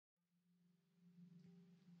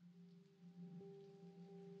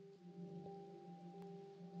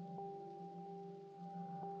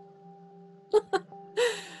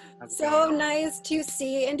How's it So going? nice to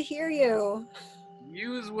see and hear you.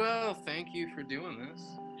 You as well. Thank you for doing this.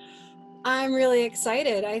 I'm really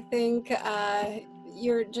excited. I think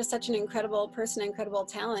you're just such an incredible person, incredible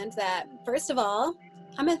talent that, first of all,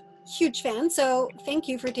 I'm a huge fan. So thank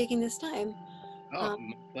you for taking this time. Oh, Um,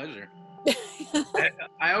 my pleasure. I,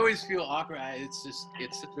 I always feel awkward. It's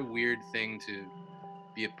such a weird thing to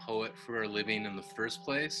be a poet for a living in the first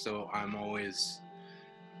place. So I'm always,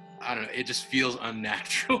 I don't know, it just feels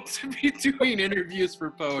unnatural to be doing interviews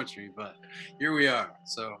for poetry, but here we are.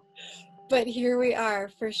 So, but here we are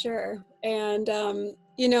for sure. And,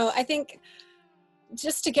 I think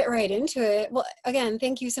just to get right into it, well, again,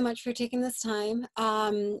 thank you so much for taking this time.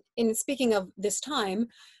 And speaking of this time,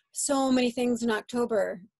 so many things in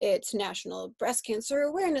October. It's National Breast Cancer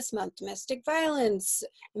Awareness Month, domestic violence,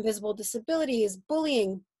 invisible disabilities,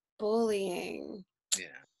 bullying. yeah.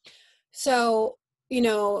 So,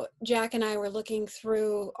 Jack and I were looking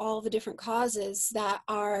through all the different causes that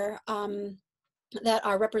are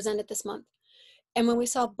represented this month. And when we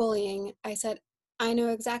saw bullying, I said, I know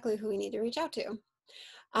exactly who we need to reach out to.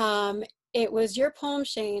 Um, it was your poem,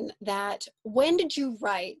 Shane, that when did you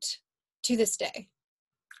write to this day?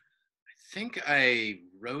 I think I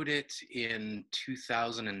wrote it in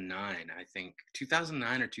 2009, I think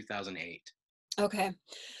 2009 or 2008. Okay.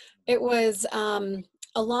 It was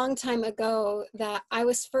a long time ago that I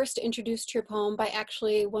was first introduced to your poem by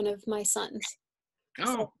actually one of my sons. Said,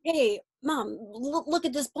 Oh, hey, Mom, look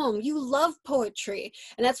at this poem. You love poetry.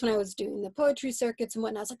 And that's when I was doing the poetry circuits and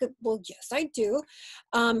whatnot. I was like, well, yes, I do.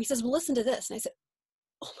 He says, well, listen to this. And I said,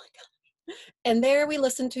 oh my God. And there we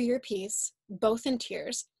listened to your piece, both in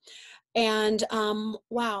tears. And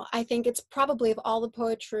wow, I think it's probably of all the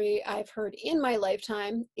poetry I've heard in my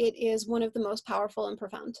lifetime, it is one of the most powerful and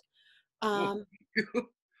profound. oh.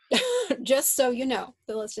 Um, just so you know,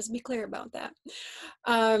 so let's just be clear about that.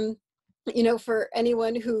 Um, for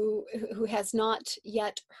anyone who has not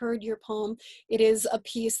yet heard your poem, it is a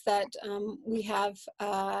piece that we have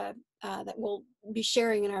that we'll be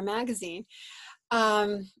sharing in our magazine.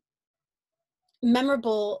 Um,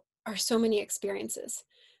 Memorable are so many experiences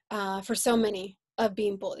for so many of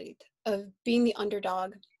being bullied, of being the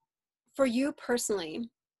underdog. For you personally,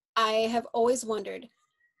 I have always wondered,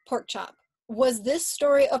 pork chop. Was this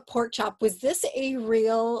story of pork chop, was this a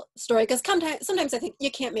real story? Because sometimes I think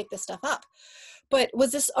you can't make this stuff up. But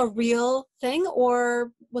was this a real thing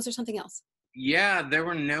or was there something else? Yeah, there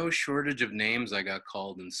were no shortage of names I got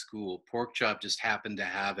called in school. Pork chop just happened to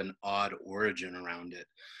have an odd origin around it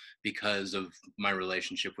because of my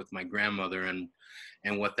relationship with my grandmother and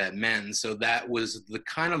what that meant. And so that was the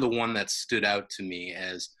kind of the one that stood out to me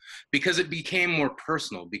as because it became more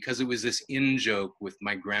personal because it was this in joke with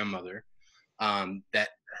my grandmother that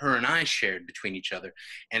her and I shared between each other.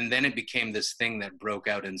 And then it became this thing that broke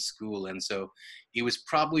out in school. And so it was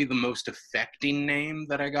probably the most affecting name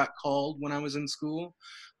that I got called when I was in school,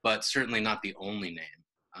 but certainly not the only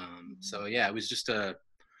name. So yeah, it was just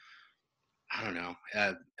I don't know,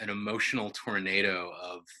 an emotional tornado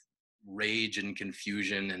of rage and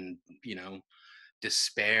confusion and,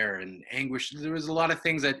 despair and anguish. There was a lot of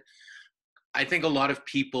things that I think a lot of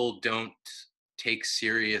people don't take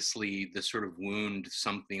seriously the sort of wound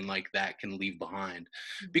something like that can leave behind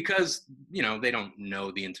because they don't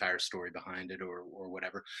know the entire story behind it or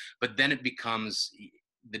whatever, but then it becomes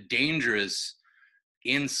the danger is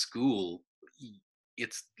in school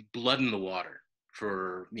it's blood in the water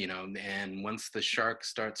for and once the shark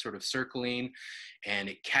starts sort of circling and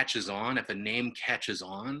it catches on, if a name catches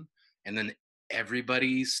on and then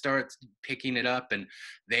everybody starts picking it up and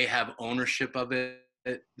they have ownership of it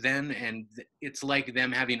then, and it's like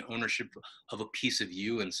them having ownership of a piece of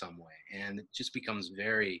you in some way, and it just becomes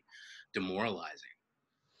very demoralizing.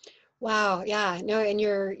 Wow, yeah, no, and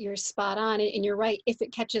you're spot on, and you're right. If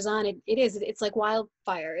it catches on, it's like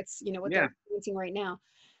wildfire. It's what they're Yeah. experiencing right now.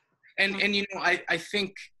 And I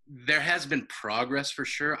think there has been progress for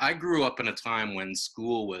sure. I grew up in a time when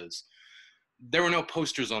school was there were no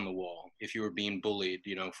posters on the wall if you were being bullied,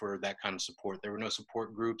 for that kind of support. There were no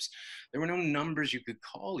support groups. There were no numbers you could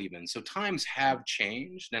call even. So times have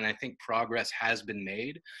changed and I think progress has been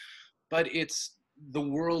made, but it's the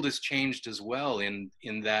world has changed as well in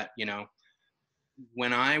that,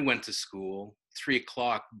 when I went to school, 3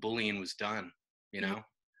 o'clock bullying was done, you Yeah. know,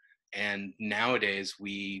 and nowadays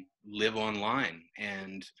we live online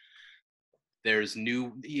and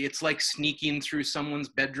it's like sneaking through someone's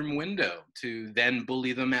bedroom window to then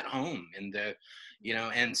bully them at home and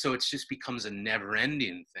so it just becomes a never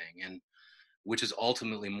ending thing, and which is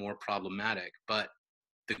ultimately more problematic. But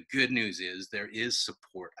the good news is there is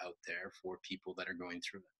support out there for people that are going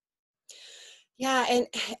through it. Yeah, and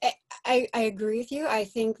I agree with you. I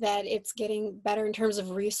think that it's getting better in terms of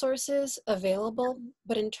resources available,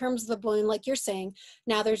 but in terms of the bullying, like you're saying,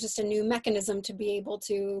 now there's just a new mechanism to be able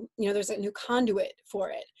to, there's a new conduit for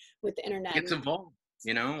it with the internet. It's evolved,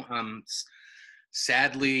 you know.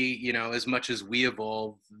 Sadly, as much as we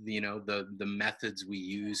evolve, the methods we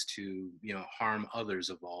use to, harm others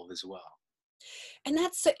evolve as well. And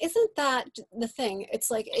isn't that the thing?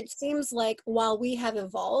 It's like, it seems like while we have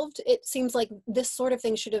evolved, it seems like this sort of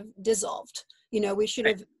thing should have dissolved. We should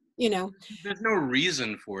Right. have, you know, There's no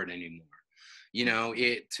reason for it anymore.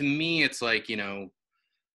 It to me, it's like,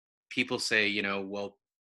 people say, well,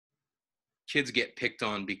 kids get picked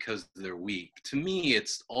on because they're weak. To me,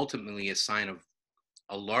 it's ultimately a sign of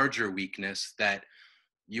a larger weakness, that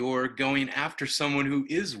you're going after someone who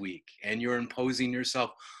is weak and you're imposing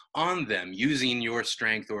yourself on them using your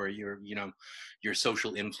strength or your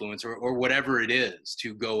social influence, or whatever it is,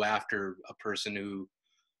 to go after a person who,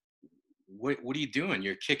 what are you doing?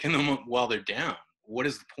 You're kicking them up while they're down. What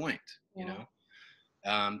is the point? you yeah.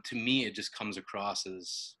 know to me, it just comes across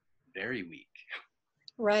as very weak.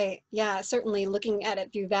 Right. Yeah. Certainly looking at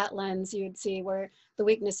it through that lens, you'd see where the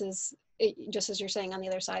weakness is, just as you're saying, on the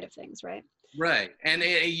other side of things, right? Right. And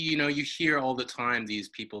you hear all the time these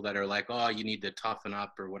people that are like, oh, you need to toughen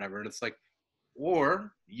up or whatever, and it's like,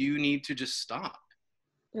 or you need to just stop.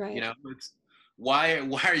 Right. It's, why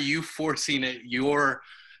are you forcing your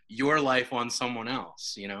life on someone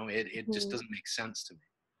else? It just Mhm. doesn't make sense to me.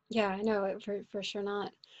 Yeah, I know it for sure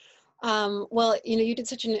not. Well, you did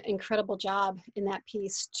such an incredible job in that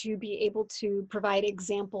piece to be able to provide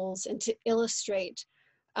examples and to illustrate,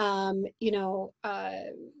 um, you know,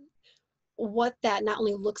 uh, what that not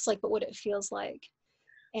only looks like, but what it feels like.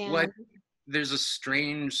 Well, And there's a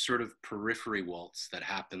strange sort of periphery waltz that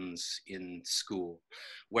happens in school,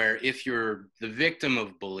 where if you're the victim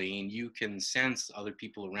of bullying, you can sense other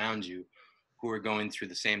people around you who are going through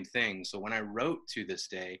the same thing. So when I wrote To This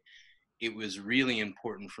Day, it was really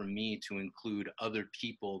important for me to include other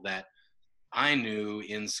people that I knew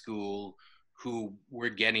in school who were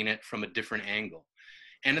getting it from a different angle.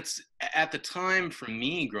 And it's, at the time, for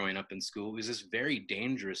me growing up in school, it was this very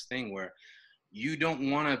dangerous thing where you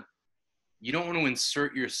don't want to you don't want to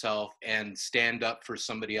insert yourself and stand up for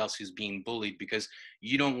somebody else who's being bullied, because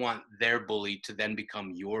you don't want their bully to then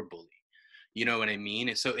become your bully. You know what I mean?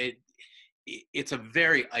 And so it's a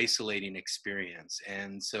very isolating experience,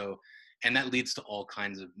 and that leads to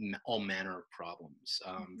all manner of problems,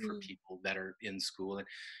 for mhm, people that are in school. And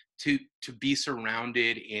to be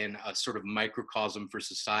surrounded in a sort of microcosm for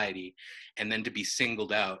society, and then to be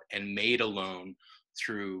singled out and made alone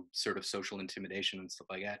through sort of social intimidation and stuff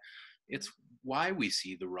like that, it's why we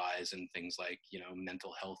see the rise in things like,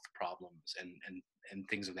 mental health problems and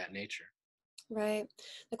things of that nature. right.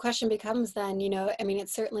 The question becomes then, I mean,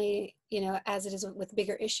 it's certainly, as it is with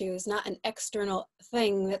bigger issues, not an external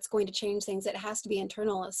thing that's going to change things. It has to be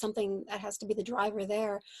internal. It's something that has to be the driver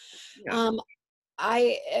there. Yeah. Um,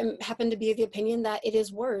 happen to be of the opinion that it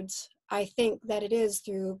is words. I think that it is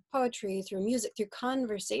through poetry, through music, through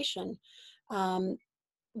conversation. Um,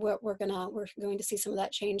 we're going to see some of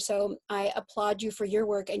that change. So I applaud you for your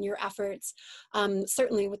work and your efforts.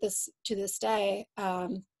 Certainly with this To This Day.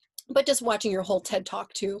 But just watching your whole TED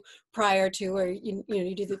talk too, prior to, or you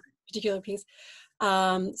do the particular piece,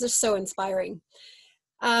 it's just so inspiring.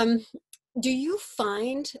 Um, do you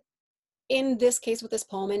find, in this case with this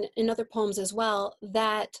poem and in other poems as well,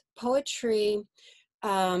 that poetry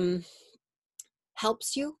um,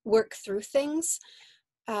 helps you work through things?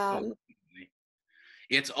 Oh, Um, definitely.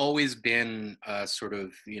 It's always been, sort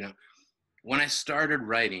of, when I started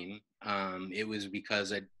writing, it was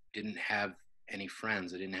because I didn't have any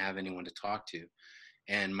friends. I didn't have anyone to talk to.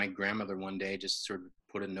 And my grandmother one day just sort of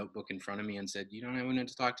put a notebook in front of me and said, "You don't have anyone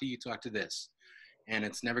to talk to, you talk to this. And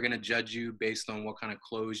it's never going to judge you based on what kind of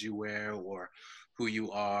clothes you wear, or who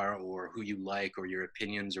you are, or who you like, or your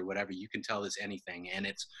opinions, or whatever. You can tell this anything, and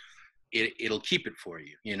it'll keep it for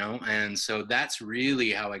you. And so that's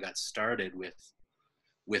really how I got started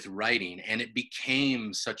with writing, and it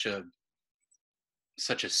became such a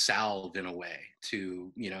salve in a way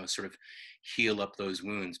to, sort of heal up those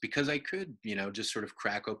wounds, because I could, just sort of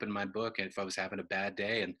crack open my book, and if I was having a bad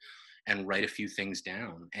day, and write a few things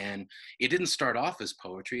down. And it didn't start off as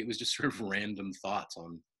poetry, it was just sort of random thoughts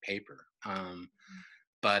on paper.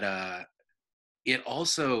 But it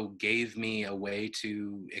also gave me a way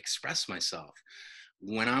to express myself.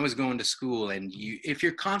 When I was going to school, and if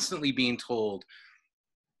you're constantly being told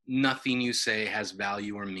nothing you say has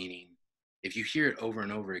value or meaning, if you hear it over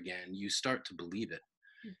and over again, you start to believe it.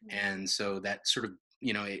 mhm, And so that sort of,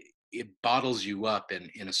 it bottles you up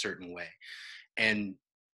in a certain way. and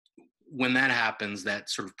when that happens, that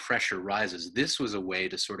sort of pressure rises. This was a way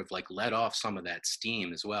to sort of like let off some of that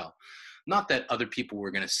steam as well. Not that other people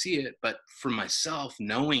were going to see it, but for myself,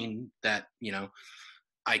 knowing that, you know,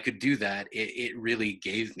 I could do that, it really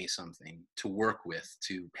gave me something to work with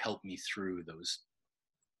to help me through those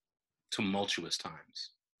tumultuous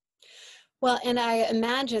times. Well, and I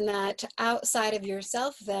imagine that outside of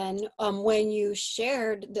yourself, then, when you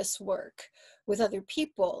shared this work with other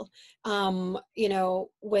people, you know,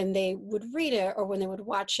 when they would read it or when they would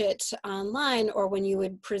watch it online or when you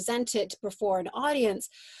would present it before an audience,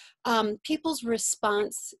 people's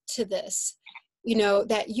response to this, you know,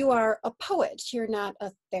 that you are a poet, you're not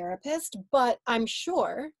a therapist, but I'm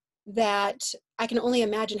sure that I can only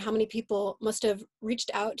imagine how many people must have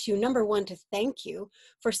reached out to you, number one, to thank you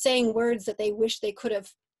for saying words that they wish they could have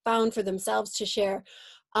found for themselves to share,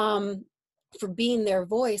 um, for being their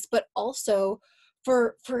voice, but also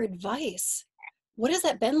for advice. What has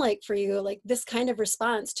that been like for you, like this kind of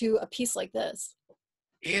response to a piece like this?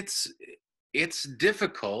 It's it's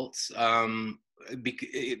difficult,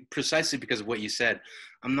 precisely because of what you said.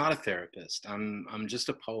 I'm not a therapist. I'm just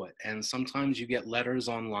a poet, and sometimes you get letters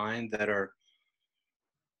online that are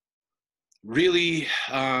really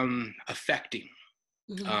affecting,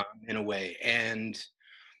 Mhm. in a way. And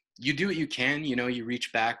you do what you can. You know, you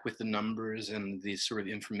reach back with the numbers and the sort of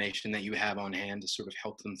information that you have on hand to sort of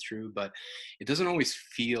help them through, but it doesn't always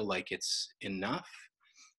feel like it's enough.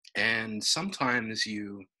 And sometimes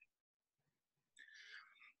you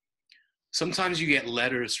get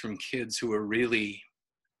letters from kids who are really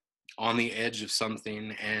on the edge of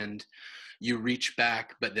something, and you reach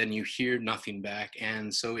back but then you hear nothing back,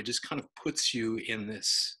 and so it just kind of puts you in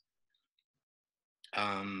this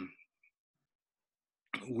um,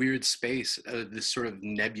 weird space, this sort of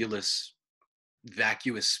nebulous,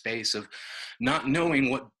 vacuous space of not knowing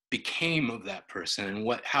what became of that person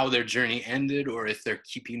and how their journey ended, or if they're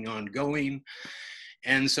keeping on going.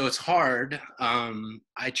 And so it's hard.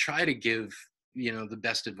 I try to give, you know, the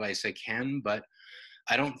best advice I can, but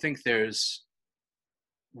I don't think there's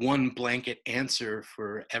one blanket answer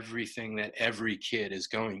for everything that every kid is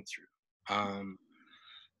going through.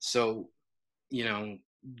 So, you know,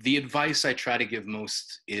 the advice I try to give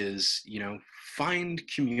most is, you know, find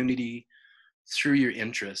community through your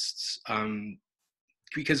interests.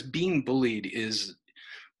 Because being bullied is,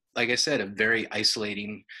 like I said, a very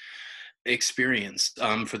isolating experience,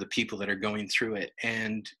 for the people that are going through it.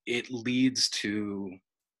 And it leads to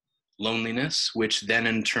loneliness, which then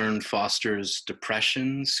in turn fosters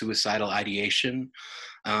depression, suicidal ideation,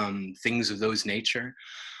 things of those nature.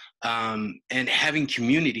 And having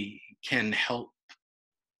community can help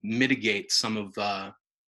mitigate some of the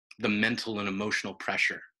mental and emotional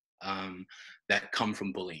pressure, that come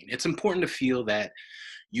from bullying. It's important to feel that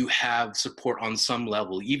you have support on some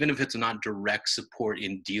level, even if it's not direct support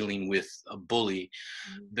in dealing with a bully.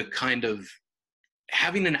 The kind of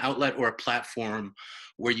having an outlet or a platform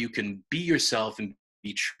where you can be yourself and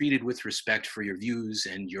be treated with respect for your views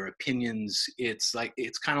and your opinions. It's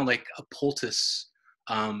kind of like a poultice,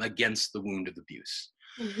 against the wound of abuse.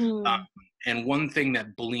 Mhm. And one thing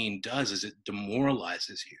that bullying does is it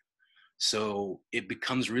demoralizes you. So it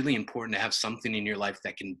becomes really important to have something in your life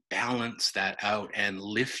that can balance that out and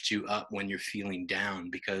lift you up when you're feeling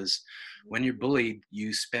down. Because when you're bullied,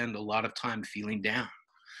 you spend a lot of time feeling down.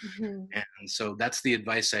 Mhm. And so that's the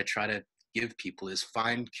advice I try to give people, is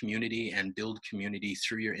find community and build community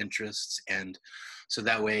through your interests. And so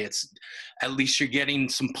that way it's, at least you're getting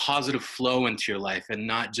some positive flow into your life and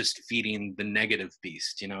not just feeding the negative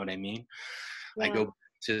beast. You know what I mean? I Yeah. go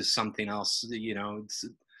to something else, you know, it's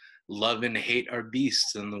love and hate are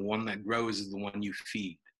beasts, and the one that grows is the one you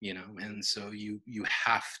feed, you know. And so you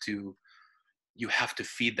have to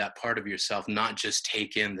feed that part of yourself, not just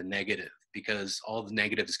take in the negative, because all the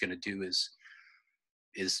negative is going to do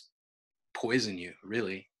is poison you,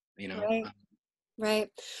 really, you know. Right. Right.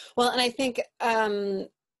 Well, and I think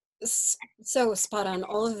so spot on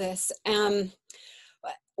all of this.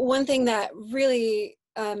 One thing that really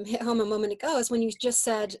hit home a moment ago is when you just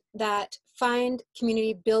said that find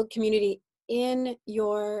community, build community in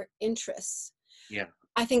your interests. Yeah.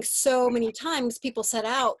 I think so many times people set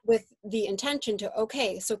out with the intention to,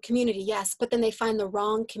 okay, so community, yes, but then they find the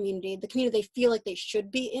wrong community, the community they feel like they should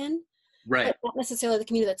be in, Right. but not necessarily the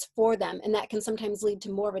community that's for them. And that can sometimes lead to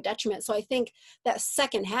more of a detriment. So I think that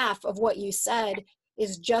second half of what you said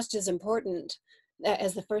is just as important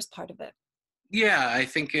as the first part of it. Yeah, I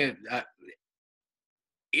think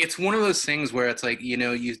it's one of those things where it's like, you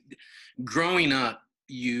know, you growing up,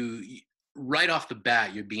 right off the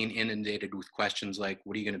bat, you're being inundated with questions like,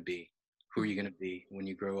 what are you going to be? Who are you going to be when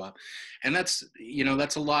you grow up? And that's,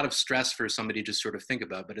 that's a lot of stress for somebody to sort of think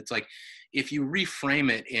about. But it's like, if you reframe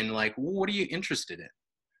it in like, well, what are you interested in?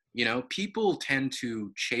 People tend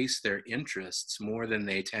to chase their interests more than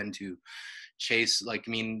they tend to chase, like,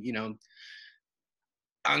 I mean,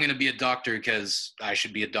 I'm going to be a doctor because I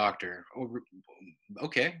should be a doctor. Or,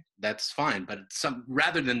 okay, that's fine. But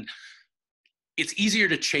rather than, it's easier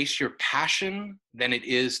to chase your passion than it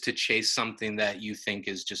is to chase something that you think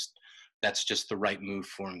is that's just the right move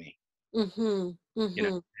for me. Mm-hmm.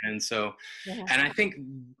 Mm-hmm. And so, Yeah. and I think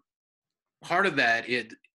part of that,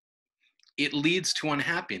 it leads to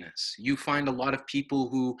unhappiness. You find a lot of people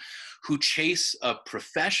who chase a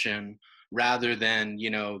profession rather than,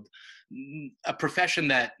 a profession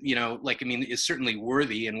that, like, I mean, is certainly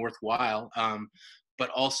worthy and worthwhile, but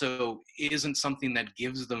also isn't something that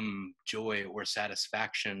gives them joy or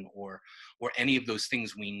satisfaction or any of those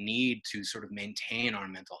things we need to sort of maintain our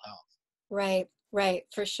mental health. Right. Right.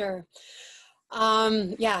 For sure.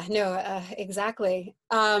 Yeah, no, exactly.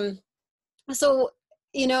 So,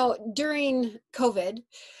 during COVID,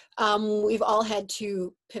 we've all had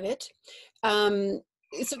to pivot.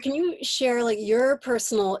 So can you share like your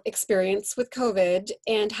personal experience with COVID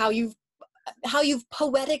and how you've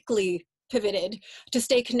poetically pivoted to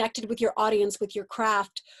stay connected with your audience, with your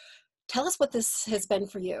craft? Tell us what this has been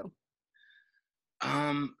for you.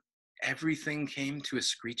 Um, Everything came to a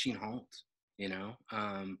screeching halt,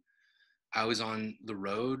 I was on the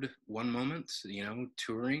road one moment,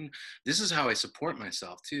 touring. This is how I support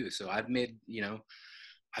myself too. So I've made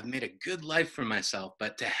a good life for myself,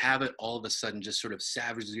 but to have it all of a sudden just sort of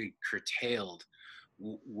savagely curtailed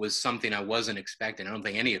was something I wasn't expecting. I don't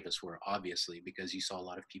think any of us were, obviously, because you saw a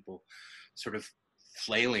lot of people sort of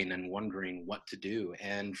flailing and wondering what to do.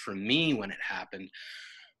 And for me, when it happened,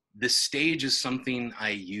 the stage is something I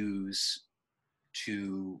use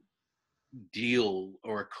to deal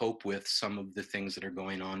or cope with some of the things that are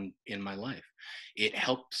going on in my life. It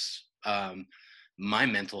helps my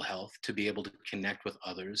mental health to be able to connect with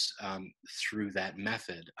others through that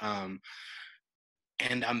method.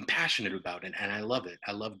 And I'm passionate about it and I love it.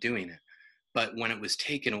 I love doing it. But when it was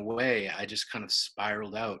taken away, I just kind of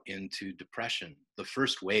spiraled out into depression. The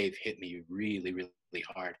first wave hit me really, really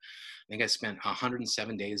hard. I think I spent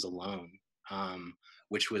 107 days alone,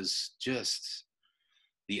 which was just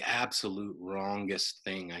the absolute wrongest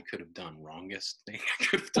thing I could have done. Wrongest thing I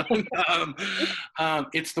could have done.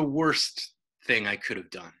 It's the worst thing I could have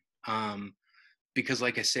done. Because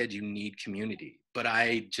like I said, you need community. But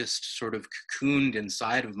I just sort of cocooned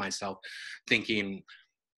inside of myself thinking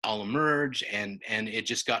I'll emerge, and it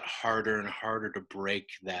just got harder and harder to break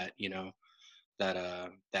that,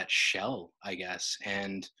 that shell, I guess.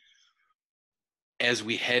 And as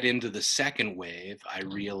we head into the second wave, I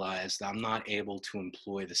realized I'm not able to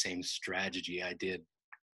employ the same strategy I did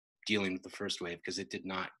dealing with the first wave because it did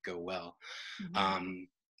not go well. Mhm.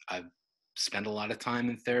 I've spent a lot of time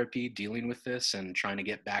in therapy dealing with this and trying to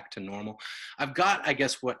get back to normal. I've got, I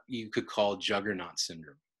guess, what you could call juggernaut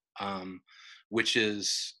syndrome, which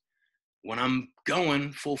is when I'm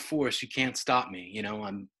going full force, you can't stop me.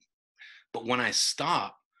 But when I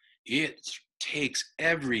stop, it takes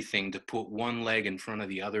everything to put one leg in front of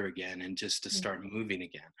the other again and just to start moving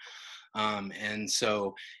again. And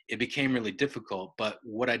so it became really difficult. But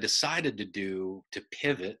what I decided to do to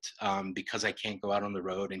pivot, because I can't go out on the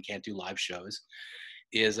road and can't do live shows,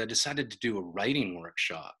 is I decided to do a writing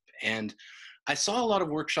workshop. And I saw a lot of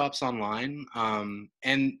workshops online,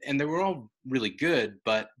 and they were all really good.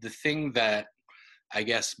 But the thing that I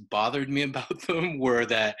guess bothered me about them were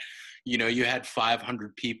that, you had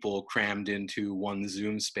 500 people crammed into one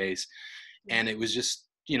Zoom space, and it was just,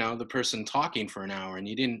 the person talking for an hour, and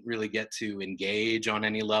you didn't really get to engage on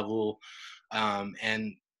any level.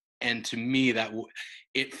 And to me,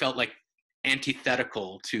 it felt like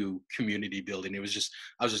antithetical to community building. I was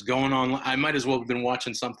just going on. I might as well have been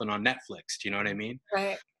watching something on Netflix. Do you know what I mean?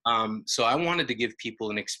 Right. So I wanted to give people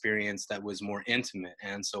an experience that was more intimate.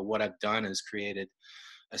 And so what I've done is created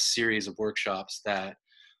a series of workshops that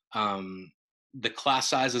the class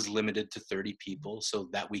size is limited to 30 people so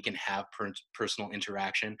that we can have personal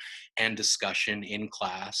interaction and discussion in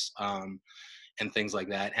class, and things like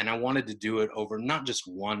that. And I wanted to do it over not just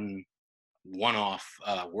one-off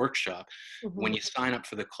workshop. When Mhm. you sign up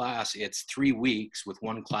for the class, it's 3 weeks with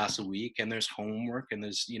one class a week, and there's homework, and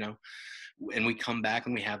there's, and we come back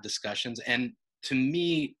and we have discussions. And to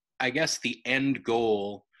me, I guess the end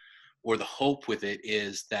goal or the hope with it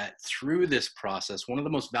is that through this process, one of the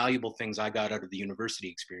most valuable things I got out of the university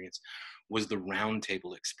experience was the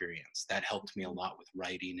roundtable experience. That helped me a lot with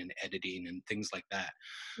writing and editing and things like that.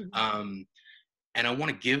 Mhm. Um, And I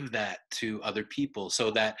want to give that to other people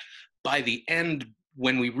so that by the end,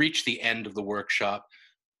 when we reach the end of the workshop,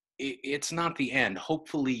 it's not the end.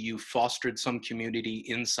 Hopefully you fostered some community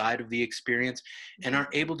inside of the experience and are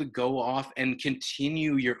able to go off and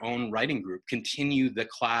continue your own writing group, continue the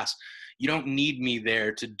class. You don't need me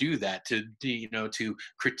there to do that, to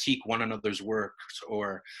critique one another's works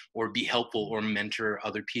or be helpful or mentor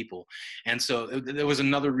other people. And so there was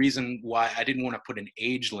another reason why I didn't want to put an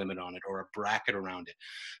age limit on it or a bracket around it,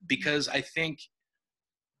 because I think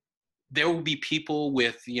there will be people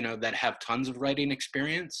with, that have tons of writing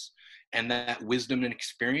experience, and that wisdom and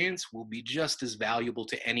experience will be just as valuable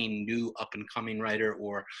to any new up and coming writer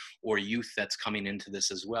or youth that's coming into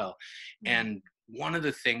this as well. And one of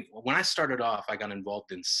the things, when I started off, I got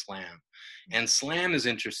involved in slam, and slam is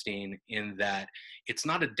interesting in that it's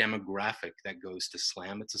not a demographic that goes to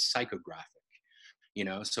slam, it's a psychographic.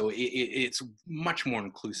 So it's much more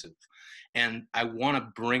inclusive, and I want to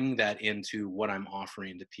bring that into what I'm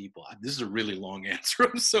offering to people. This is a really long answer,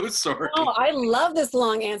 I'm so sorry. Oh, I love this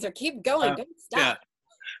long answer. Keep going. Don't stop.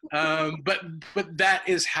 Yeah. But that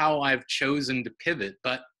is how I've chosen to pivot.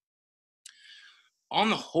 But on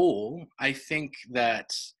the whole, I think that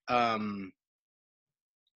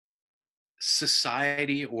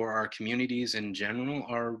society or our communities in general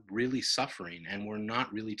are really suffering, and we're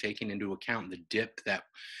not really taking into account the dip that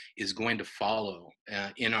is going to follow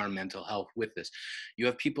in our mental health with this. You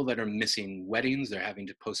have people that are missing weddings, they're having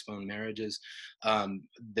to postpone marriages.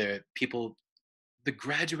 The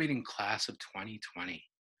graduating class of 2020,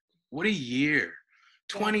 what a year.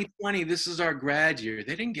 2020, this is our grad year.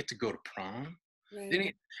 They didn't get to go to prom.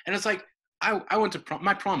 Right. And it's like, I went to prom.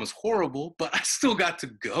 My prom was horrible, but I still got to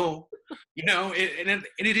go. And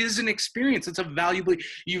it is an experience. It's a valuable.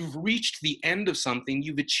 You've reached the end of something.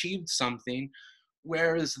 You've achieved something.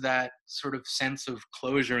 Where is that sort of sense of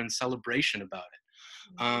closure and celebration about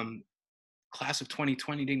it? Class of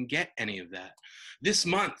 2020 didn't get any of that. This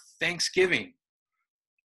month, Thanksgiving,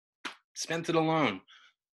 spent it alone.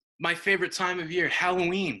 My favorite time of year,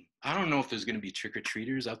 Halloween. I don't know if there's going to be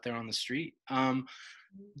trick-or-treaters out there on the street.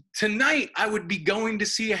 Tonight, I would be going to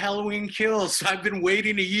see a Halloween Kills. So I've been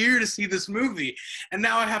waiting a year to see this movie, and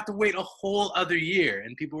now I have to wait a whole other year.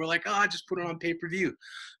 And people were like, "Oh, I just put it on pay-per-view."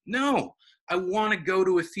 No, I want to go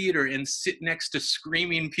to a theater and sit next to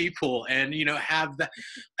screaming people and have that.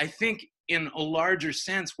 I think in a larger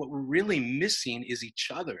sense, what we're really missing is each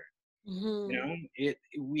other.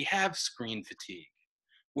 We have screen fatigue.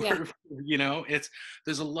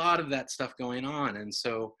 There's a lot of that stuff going on, and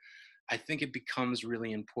so I think it becomes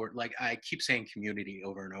really important. Like, I keep saying community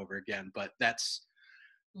over and over again, but that's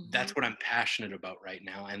what I'm passionate about right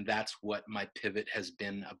now, and that's what my pivot has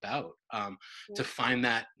been about, to find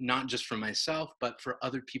that not just for myself but for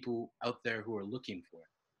other people out there who are looking for it.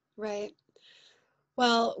 Right.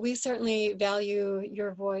 Well, we certainly value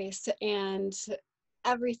your voice and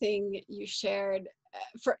everything you shared.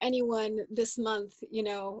 For anyone this month,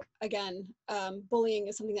 again, bullying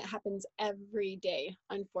is something that happens every day,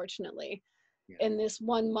 unfortunately. In this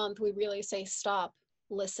 1 month, we really say stop,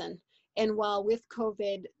 listen. And while with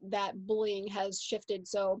COVID, that bullying has shifted.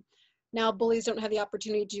 So now bullies don't have the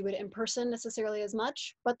opportunity to do it in person necessarily as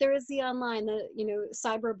much, but there is the online,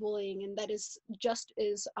 cyberbullying, and that is just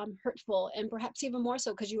as hurtful, and perhaps even more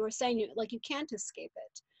so, because you were saying you can't escape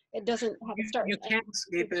it. It doesn't have a start. You can't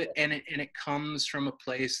escape it, and it comes from a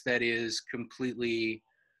place that is completely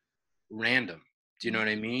random. Do you know what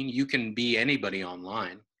I mean? You can be anybody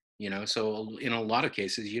online, so in a lot of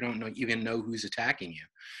cases, you don't even know who's attacking you.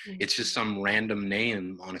 It's just some random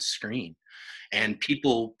name on a screen. And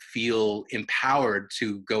people feel empowered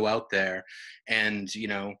to go out there and,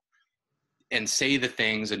 and say the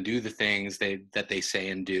things and do the things that they say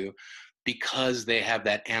and do, because they have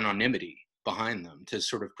that anonymity behind them to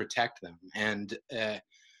sort of protect them. And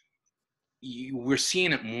we're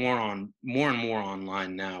seeing it more and more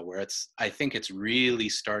online now, where I think it's really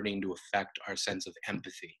starting to affect our sense of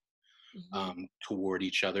empathy toward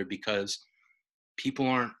each other, because people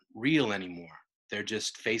aren't real anymore. They're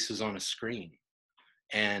just faces on a screen.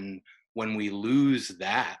 And when we lose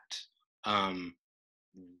that,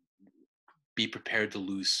 be prepared to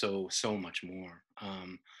lose so much more.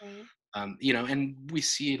 And we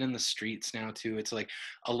see it in the streets now too. It's like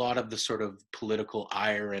a lot of the sort of political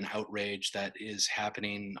ire and outrage that is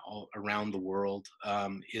happening all around the world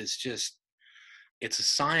is just, it's a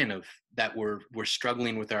sign of that we're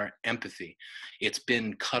struggling with our empathy. It's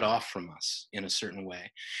been cut off from us in a certain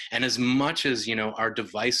way. And as much as, our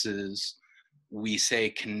devices, we say,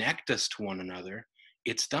 connect us to one another,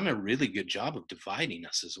 it's done a really good job of dividing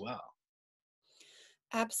us as well.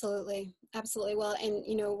 Absolutely. Absolutely. Well, and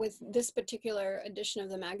with this particular edition of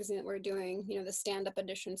the magazine that we're doing, the stand up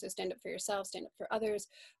edition, so stand up for yourself, stand up for others,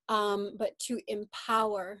 but to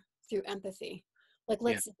empower through empathy. Like,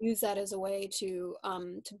 Yeah. let's use that as a way to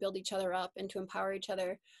build each other up and to empower each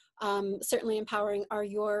other. Certainly empowering are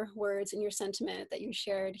your words and your sentiment that you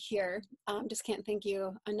shared here. Just can't thank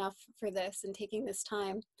you enough for this and taking this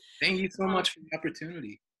time. Thank you so Um, much for the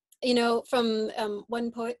opportunity. from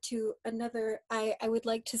one poet to another, I would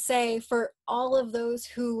like to say, for all of those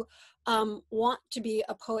who want to be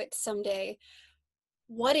a poet someday,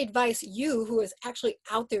 what advice, you who is actually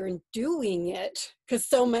out there and doing it, because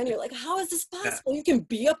so many are like, how is this Yeah. possible? You can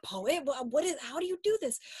be a poet? How do you do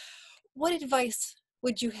this? What advice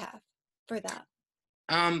would you have for that?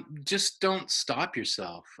 Just don't stop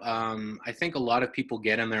yourself. I think a lot of people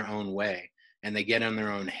get in their own way and they get in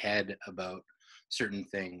their own head about certain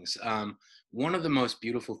things. One of the most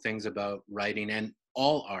beautiful things about writing and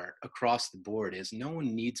all art across the board is no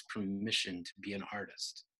one needs permission to be an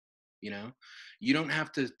artist. You know, you don't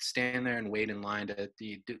have to stand there and wait in line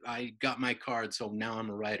I got my card, so now I'm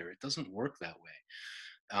a writer. It doesn't work that way.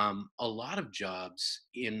 A lot of jobs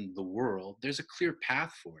in the world, there's a clear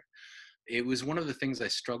path for it. It was one of the things I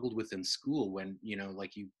struggled with in school when,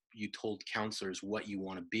 like you told counselors what you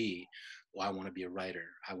want to be. Well, I want to be a writer.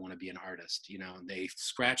 I want to be an artist. They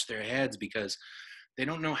scratch their heads because they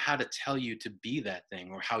don't know how to tell you to be that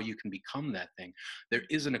thing or how you can become that thing. There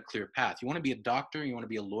isn't a clear path. You want to be a doctor, you want to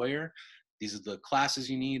be a lawyer. These are the classes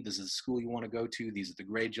you need. This is the school you want to go to. These are the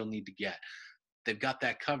grades you'll need to get. They've got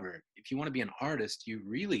that covered. If you want to be an artist, you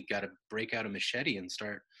really got to break out a machete and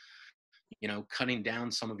start cutting down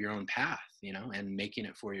some of your own path, and making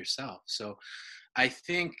it for yourself. So I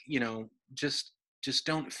think, just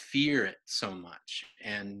don't fear it so much,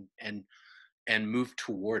 and move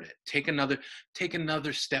toward it. Take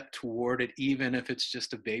another step toward it, even if it's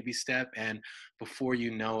just a baby step. And before you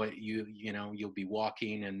know it, you'll be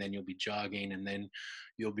walking, and then you'll be jogging, and then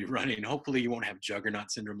you'll be running. Hopefully you won't have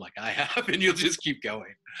juggernaut syndrome like I have, and you'll just keep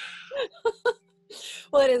going.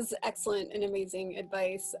 Well, it is excellent and amazing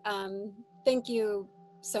advice. Thank you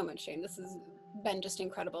so much, Shane. This has been just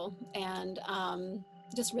incredible, and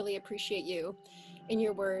just really appreciate you and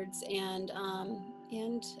your words, and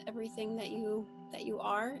everything that you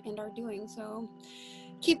are and are doing. So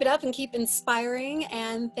keep it up and keep inspiring.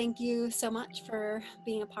 And thank you so much for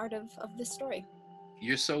being a part of this story.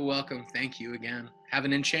 You're so welcome. Thank you again. Have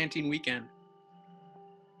an enchanting weekend.